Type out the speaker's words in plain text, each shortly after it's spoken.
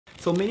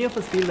So many of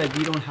us feel that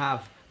we don't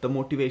have the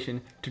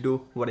motivation to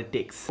do what it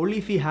takes. Only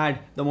if we had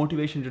the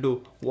motivation to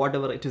do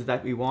whatever it is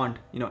that we want,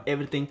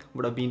 everything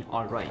would have been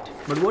all right.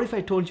 But what if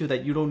I told you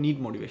that you don't need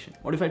motivation?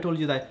 What if I told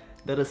you that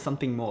there is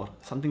something more,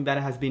 something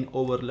that has been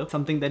overlooked,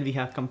 something that we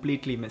have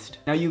completely missed?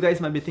 Now you guys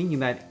might be thinking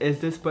that, is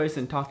this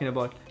person talking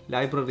about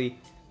library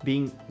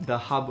being the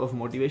hub of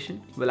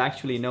motivation? Well,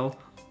 actually no.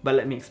 But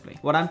let me explain.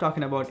 What I'm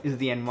talking about is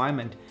the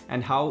environment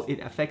and how it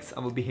affects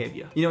our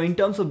behavior. In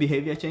terms of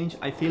behavior change,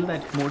 I feel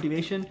that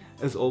motivation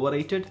is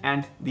overrated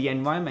and the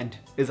environment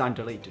is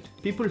underrated.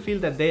 People feel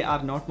that they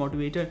are not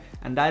motivated,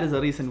 and that is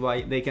the reason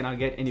why they cannot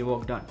get any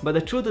work done. But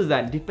the truth is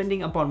that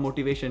depending upon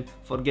motivation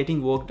for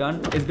getting work done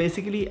is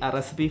basically a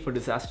recipe for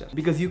disaster,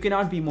 because you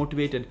cannot be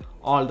motivated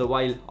all the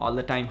while, all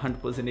the time,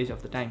 100%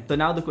 of the time. So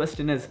now the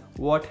question is,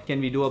 what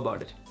can we do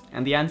about it?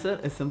 And the answer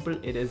is simple.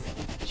 It is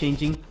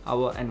changing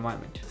our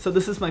environment. So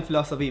this is my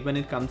philosophy when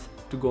it comes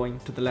to going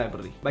to the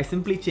library. By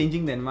simply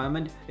changing the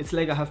environment, it's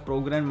like I have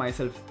programmed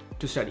myself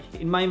to study.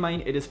 In my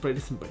mind, it is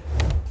pretty simple.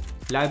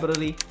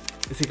 Library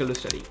is equal to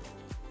study.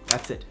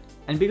 That's it.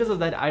 And because of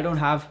that, I don't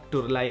have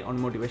to rely on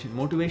motivation.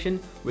 Motivation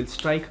will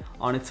strike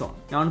on its own.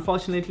 Now,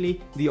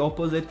 unfortunately, the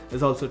opposite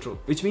is also true,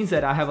 which means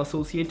that I have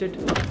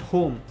associated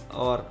home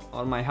or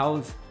my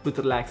house with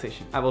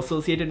relaxation. I've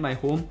associated my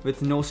home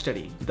with no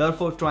studying.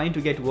 Therefore, trying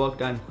to get work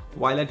done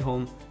while at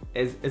home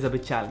is a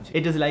bit challenging.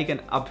 It is like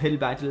an uphill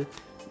battle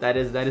that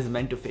is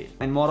meant to fail.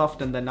 And more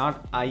often than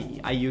not,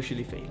 I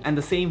usually fail. And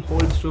the same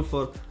holds true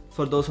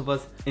for those of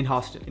us in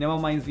hostel. In our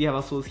minds, we have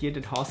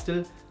associated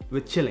hostel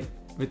with chilling,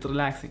 with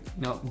relaxing,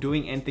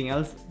 doing anything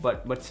else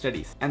but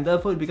studies, and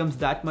therefore it becomes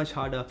that much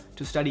harder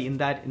to study in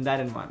that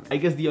environment. I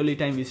guess the only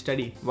time we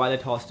study while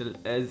at hostel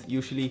is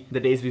usually the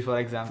days before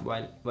exam,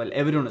 while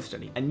everyone is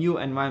studying. A new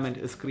environment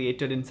is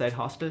created inside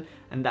hostel,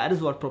 and that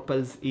is what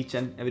propels each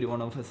and every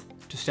one of us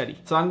to study.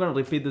 So I'm going to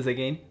repeat this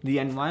again. The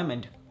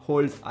environment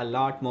holds a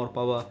lot more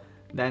power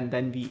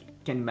than we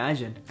can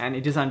imagine, and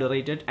it is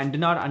underrated. And do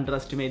not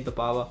underestimate the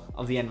power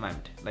of the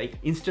environment. Like,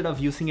 instead of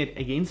using it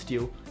against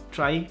you,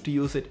 try to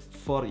use it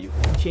for you.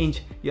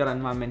 Change your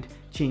environment,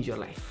 change your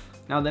life.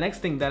 Now, the next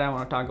thing that I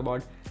want to talk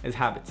about is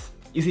habits.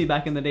 You see,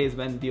 back in the days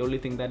when the only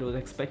thing that was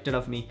expected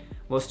of me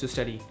was to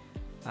study,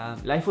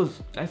 life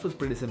was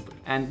pretty simple.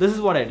 And this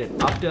is what I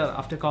did.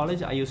 After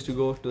college, I used to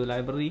go to the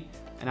library,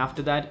 and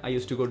after that, I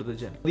used to go to the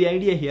gym. The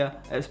idea here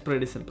is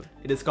pretty simple.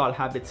 It is called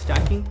habit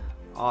stacking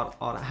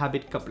or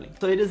habit coupling.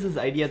 So it is this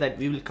idea that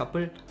we will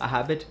couple a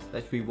habit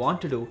that we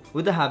want to do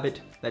with a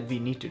habit that we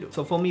need to do.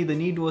 So for me, the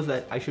need was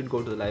that I should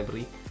go to the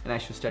library and I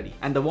should study.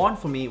 And the want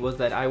for me was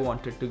that I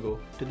wanted to go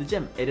to the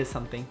gym. It is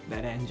something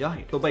that I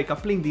enjoyed. So by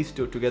coupling these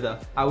two together,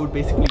 I would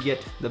basically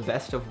get the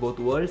best of both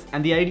worlds.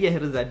 And the idea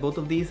here is that both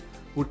of these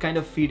would kind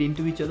of feed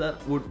into each other,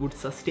 would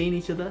sustain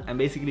each other, and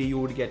basically you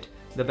would get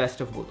the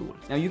best of both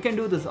worlds. Now you can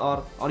do this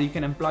or you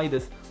can employ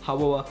this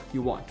however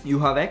you want. You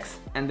have X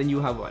and then you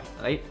have Y,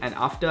 right? And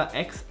after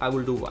X, I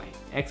will do Y.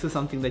 X is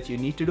something that you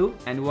need to do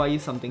and Y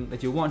is something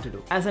that you want to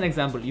do. As an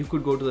example, you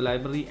could go to the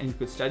library and you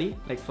could study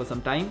like for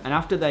some time, and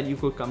after that you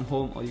could come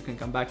home or you can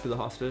come back to the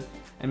hostel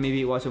and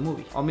maybe watch a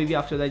movie. Or maybe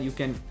after that you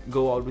can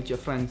go out with your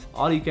friends,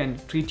 or you can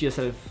treat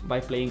yourself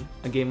by playing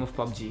a game of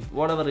PUBG.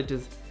 Whatever it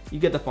is, you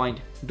get the point.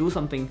 Do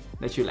something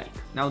that you like.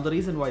 Now the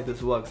reason why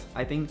this works,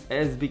 I think,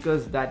 is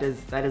because that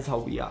is how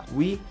we are.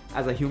 We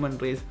as a human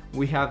race,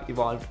 we have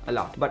evolved a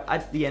lot. But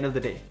at the end of the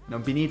day,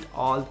 beneath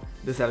all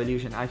this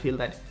evolution, I feel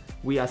that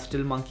we are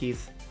still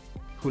monkeys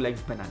who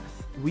likes bananas.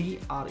 We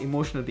are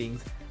emotional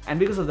beings, and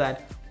because of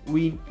that,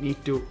 we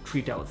need to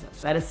treat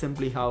ourselves. That is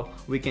simply how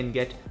we can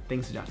get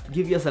things done.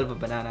 Give yourself a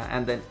banana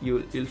and then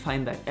you'll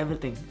find that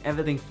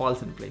everything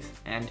falls in place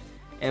and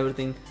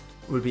everything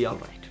will be all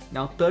right.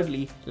 Now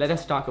thirdly, let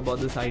us talk about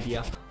this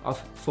idea of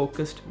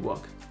focused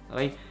work,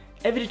 right?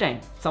 Every time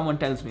someone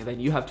tells me that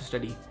you have to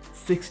study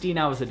 16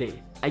 hours a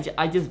day,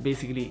 I just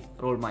basically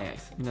roll my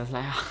eyes. It's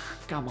like,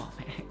 come on,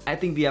 man. I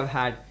think we have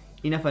had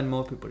enough and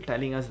more people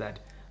telling us that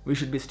we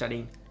should be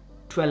studying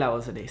 12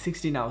 hours a day,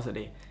 16 hours a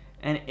day.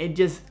 And it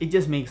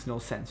just makes no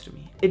sense to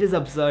me. It is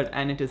absurd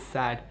and it is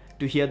sad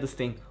to hear this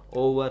thing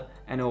over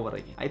and over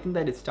again. I think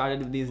that it started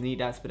with these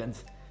NEET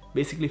aspirants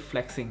basically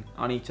flexing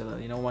on each other.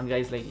 One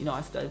guy's like,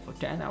 I studied for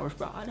 10 hours,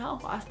 bro. No,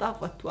 I studied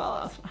for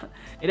 12 hours.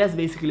 It has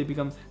basically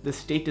become the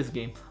status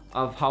game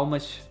of how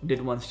much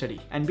did one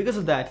study. And because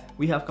of that,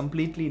 we have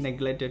completely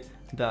neglected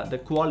the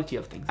quality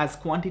of things. As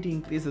quantity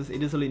increases,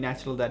 it is only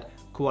natural that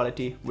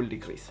quality will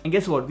decrease. And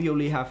guess what? We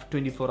only have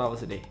 24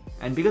 hours a day.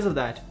 And because of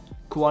that,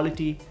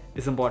 quality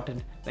is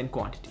important than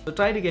quantity. So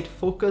try to get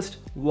focused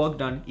work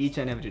done each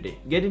and every day.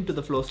 Get into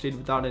the flow state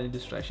without any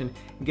distraction.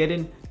 Get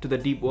into the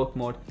deep work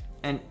mode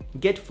and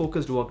get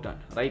focused work done,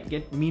 right?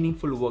 Get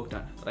meaningful work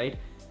done, right?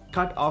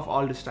 Cut off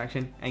all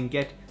distraction and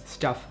get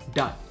stuff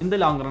done. In the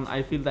long run,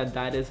 I feel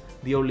that is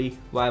the only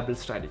viable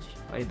strategy,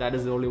 right? That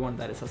is the only one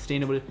that is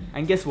sustainable.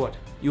 And guess what?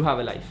 You have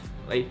a life,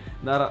 right?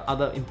 There are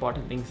other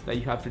important things that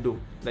you have to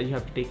do, that you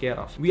have to take care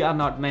of. We are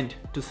not meant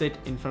to sit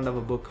in front of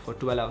a book for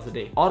 12 hours a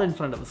day or in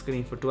front of a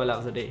screen for 12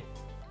 hours a day.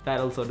 that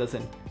also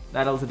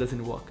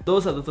doesn't work.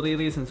 Those are the three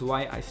reasons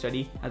why I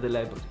study at the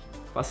library.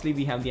 Firstly,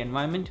 we have the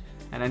environment,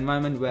 an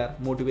environment where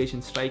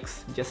motivation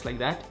strikes just like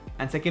that.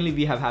 And secondly,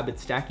 we have habit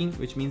stacking,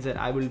 which means that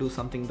I will do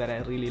something that I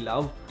really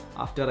love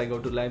after I go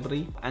to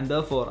library, and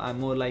therefore I'm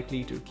more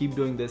likely to keep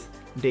doing this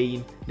day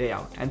in, day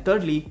out. And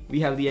thirdly,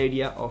 we have the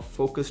idea of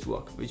focused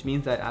work, which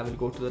means that I will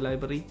go to the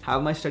library,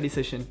 have my study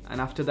session,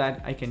 and after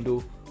that I can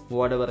do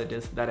whatever it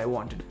is that I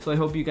want to do. So I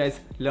hope you guys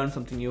learned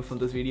something new from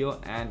this video,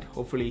 and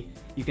hopefully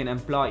you can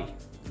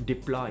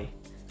deploy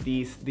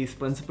these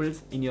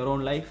principles in your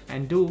own life,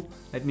 and do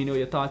let me know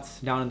your thoughts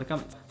down in the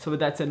comments. So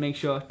with that said, make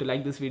sure to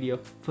like this video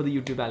for the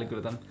YouTube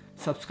algorithm,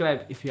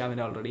 subscribe if you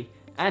haven't already,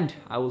 and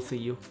I will see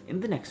you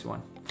in the next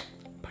one.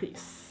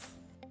 Peace.